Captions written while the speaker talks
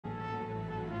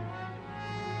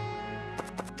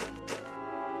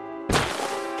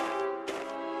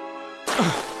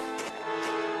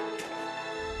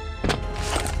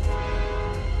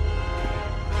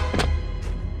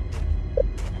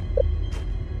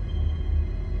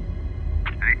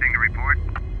Anything to report?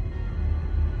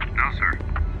 No, sir.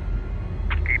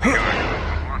 Keep it going.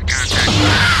 Lost contact.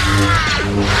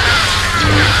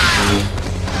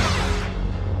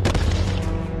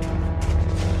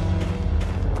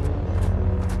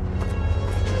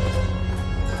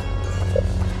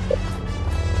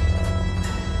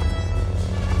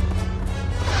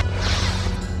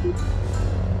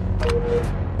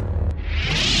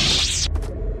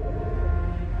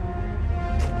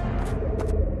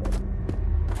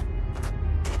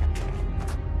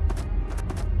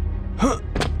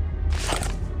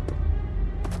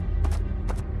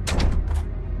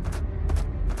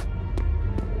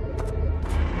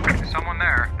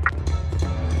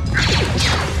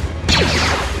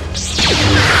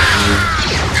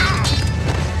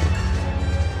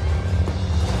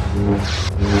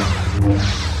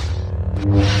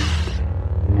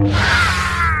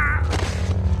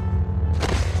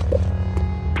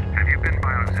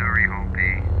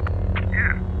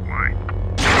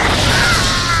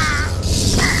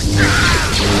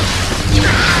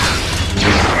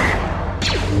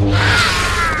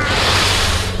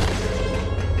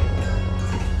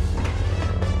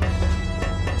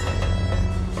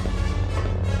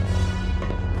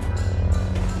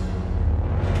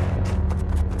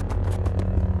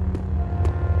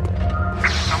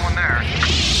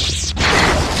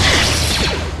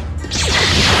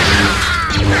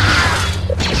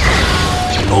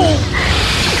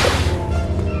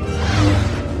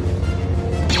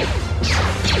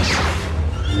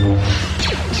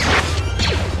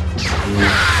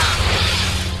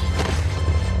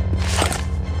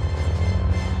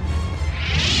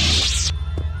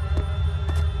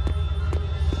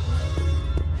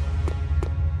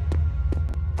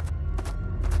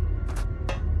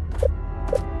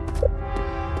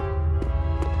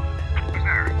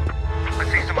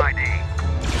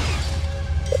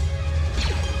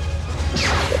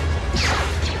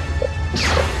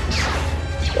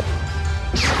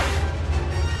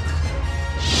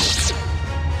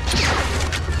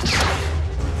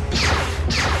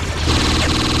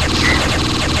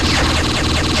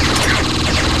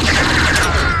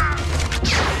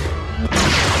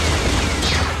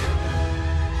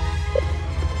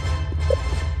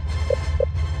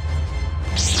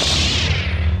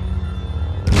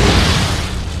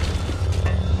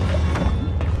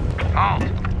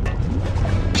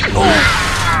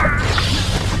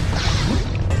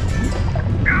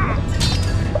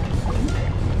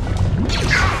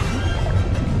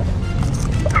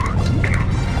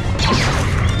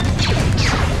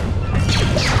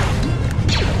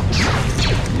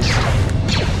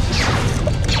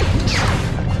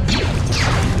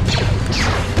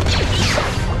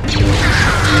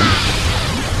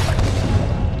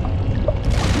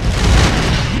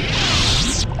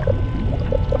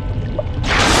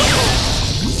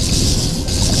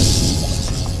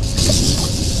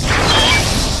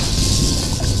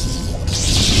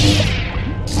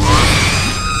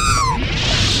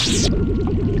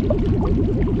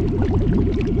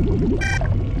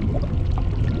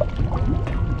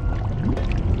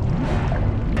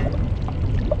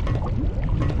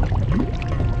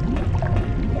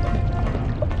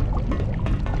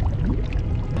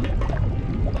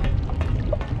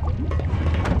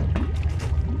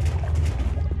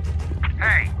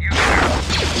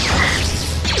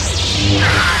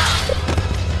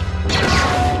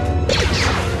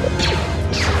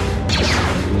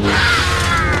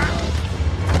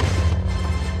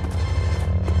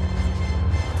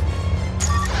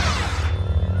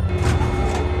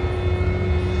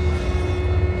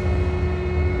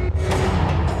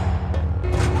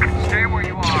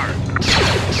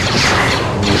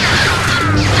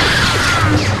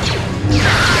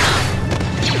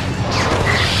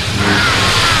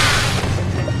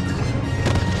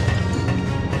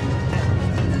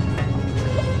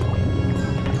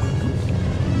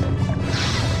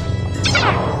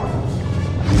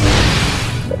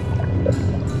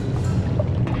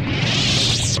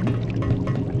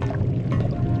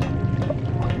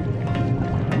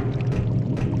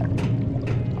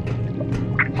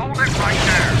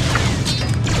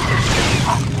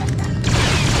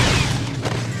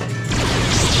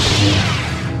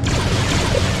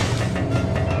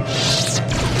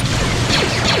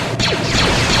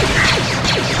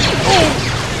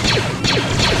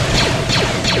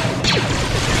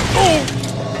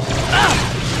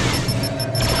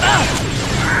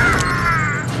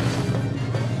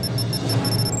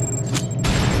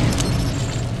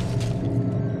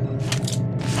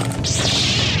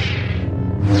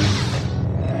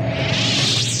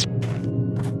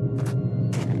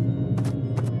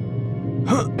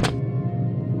 Let's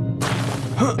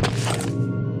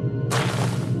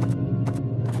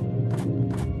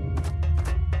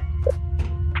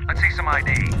see some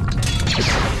ID.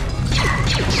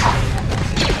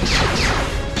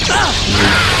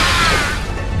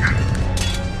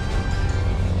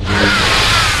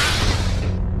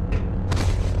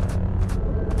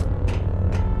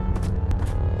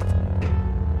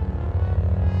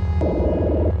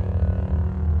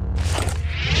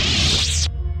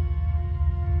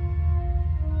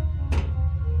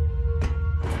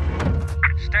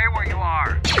 Stay where you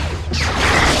are.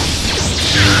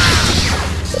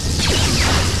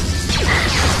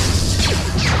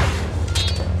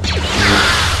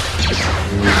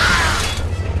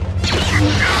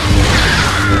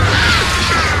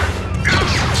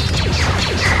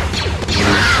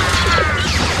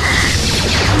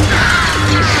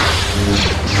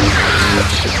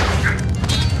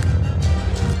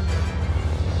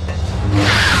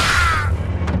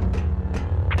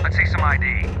 Let's see some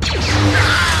ID.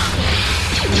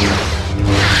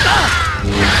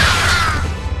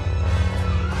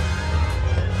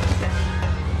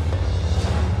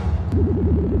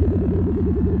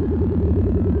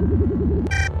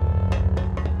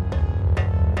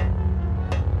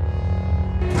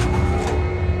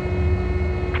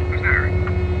 Who's there?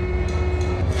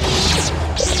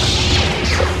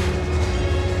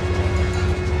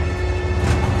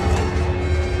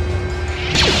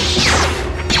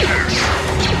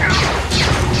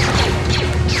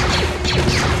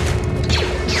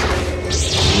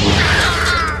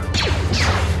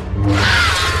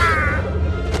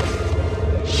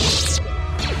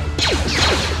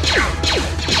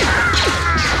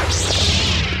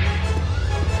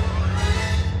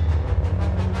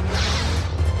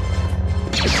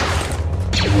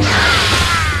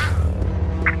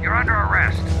 You're under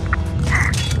arrest.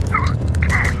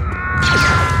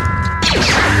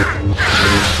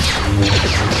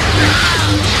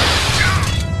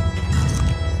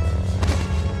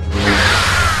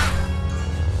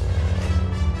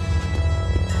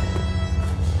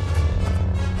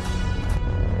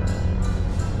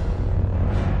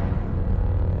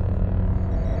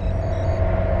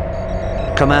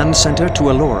 Command Center to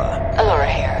Allura. Allura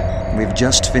here. We've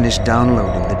just finished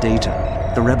downloading the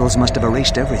data. The rebels must have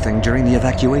erased everything during the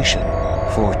evacuation.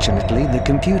 Fortunately, the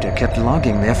computer kept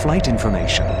logging their flight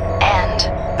information.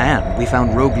 And we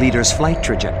found Rogue Leader's flight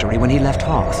trajectory when he left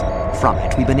Hoth. From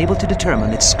it, we've been able to determine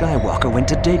that Skywalker went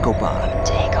to Dagobah.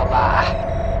 Dagobah.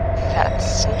 That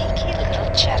sneaky little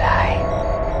Jedi.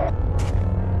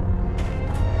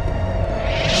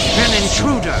 An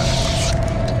intruder!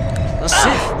 The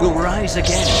Sith will rise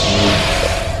again.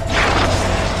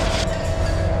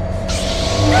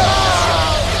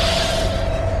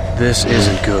 This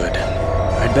isn't good.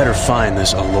 I'd better find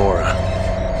this Allura.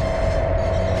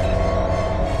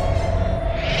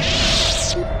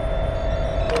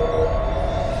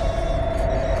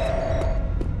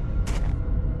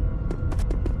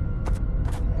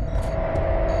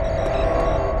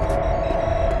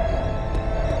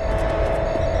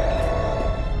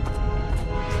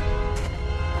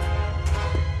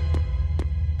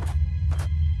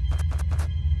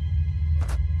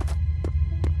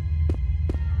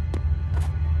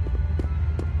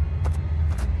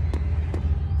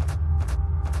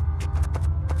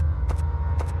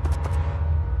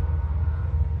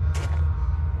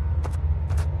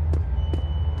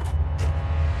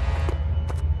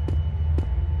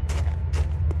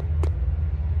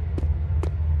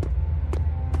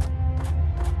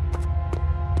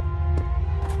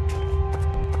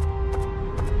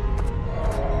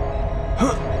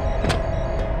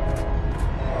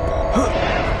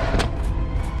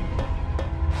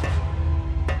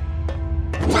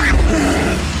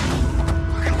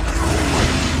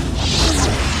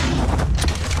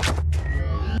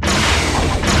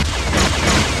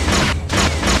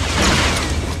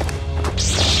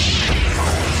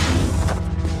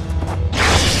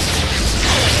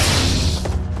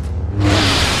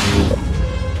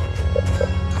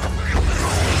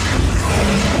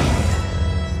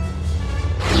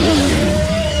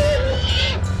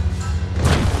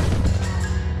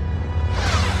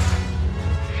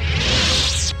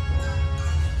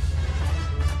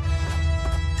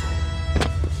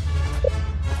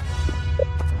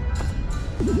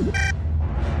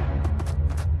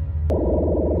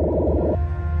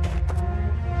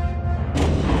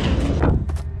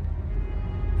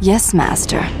 Yes,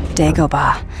 Master.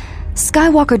 Dagobah.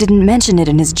 Skywalker didn't mention it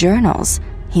in his journals.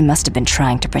 He must have been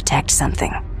trying to protect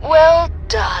something. Well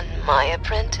done, my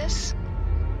apprentice.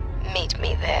 Meet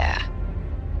me there.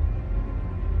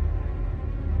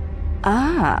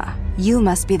 Ah, You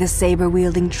must be the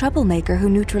saber-wielding troublemaker who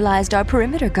neutralized our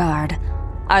perimeter guard.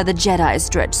 Are the Jedi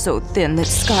stretched so thin that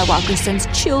Skywalker sends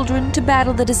children to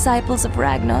battle the disciples of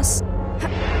Ragnos?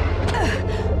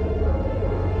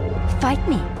 Fight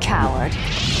me, coward.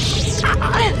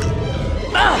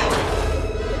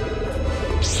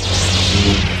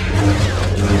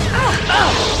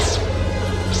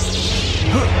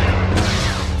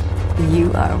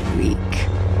 You are weak.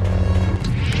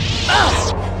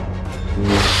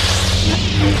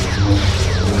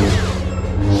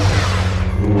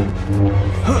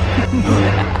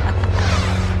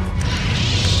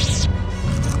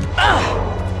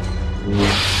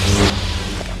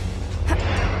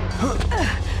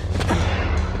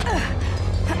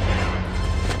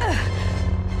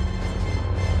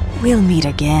 We'll meet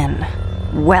again,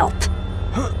 whelp.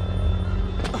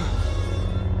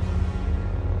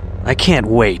 I can't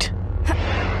wait.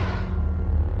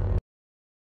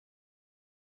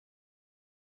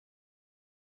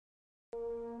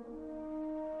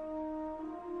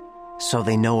 So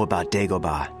they know about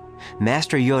Dagobah.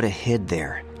 Master Yoda hid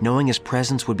there, knowing his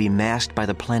presence would be masked by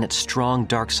the planet's strong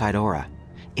dark side aura.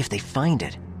 If they find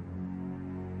it...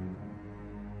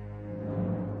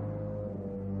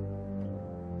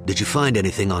 Did you find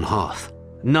anything on Hoth?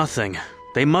 Nothing.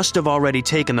 They must have already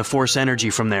taken the Force energy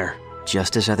from there.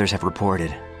 Just as others have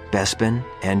reported. Bespin,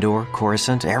 Endor,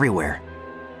 Coruscant, everywhere.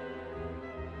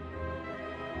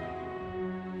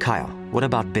 Kyle, what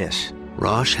about Biss?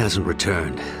 Rosh hasn't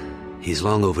returned. He's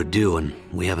long overdue and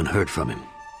we haven't heard from him.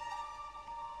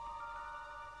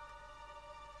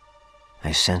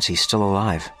 I sense he's still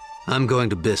alive. I'm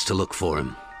going to Biss to look for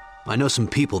him. I know some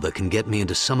people that can get me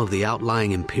into some of the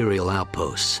outlying Imperial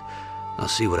outposts. I'll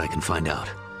see what I can find out.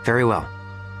 Very well.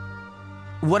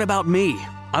 What about me?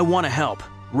 I want to help.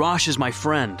 Rosh is my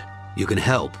friend. You can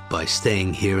help by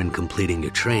staying here and completing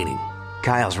your training.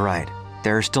 Kyle's right.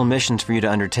 There are still missions for you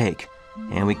to undertake,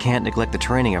 and we can't neglect the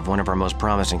training of one of our most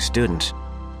promising students.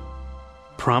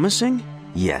 Promising?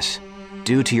 Yes.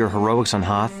 Due to your heroics on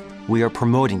Hoth, we are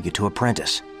promoting you to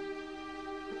apprentice.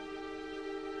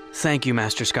 Thank you,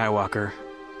 Master Skywalker.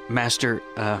 Master,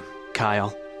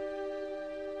 Kyle.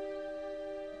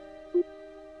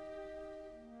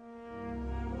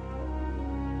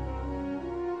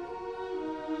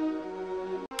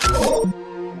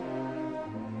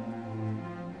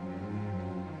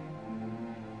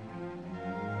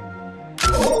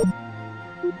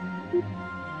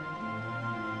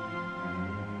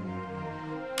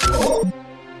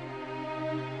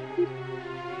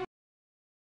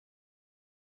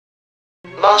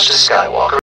 Master Skywalker